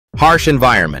Harsh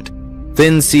environment,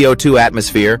 thin CO2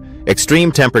 atmosphere,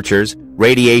 extreme temperatures,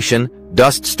 radiation,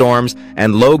 dust storms,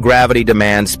 and low-gravity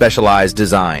demand specialized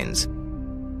designs.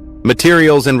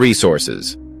 Materials and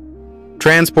resources.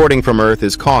 Transporting from Earth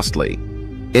is costly.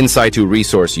 In situ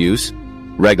resource use,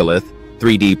 regolith,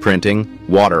 3D printing,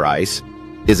 water ice,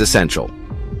 is essential.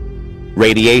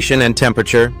 Radiation and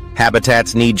temperature,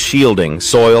 habitats need shielding,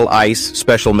 soil, ice,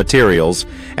 special materials,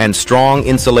 and strong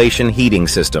insulation heating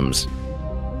systems.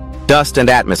 Dust and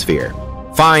atmosphere.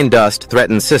 Fine dust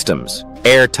threatens systems.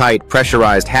 Airtight,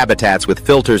 pressurized habitats with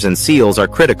filters and seals are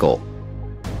critical.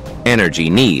 Energy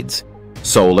needs.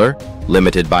 Solar,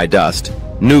 limited by dust.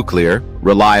 Nuclear,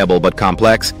 reliable but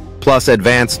complex, plus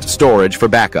advanced storage for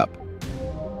backup.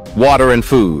 Water and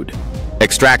food.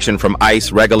 Extraction from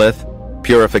ice, regolith,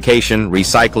 purification,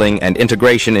 recycling, and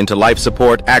integration into life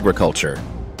support agriculture.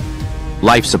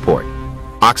 Life support.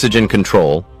 Oxygen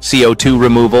control, CO2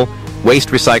 removal, waste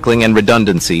recycling, and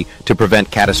redundancy to prevent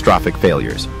catastrophic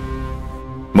failures.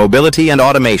 Mobility and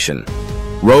automation.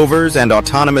 Rovers and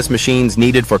autonomous machines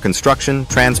needed for construction,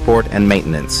 transport, and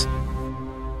maintenance.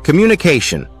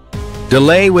 Communication.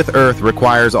 Delay with Earth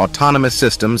requires autonomous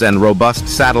systems and robust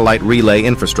satellite relay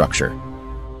infrastructure.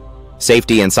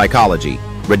 Safety and psychology.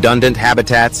 Redundant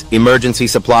habitats, emergency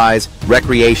supplies,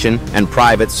 recreation, and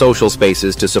private social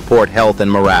spaces to support health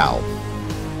and morale.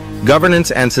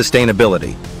 Governance and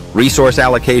sustainability. Resource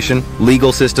allocation,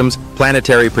 legal systems,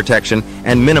 planetary protection,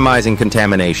 and minimizing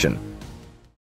contamination.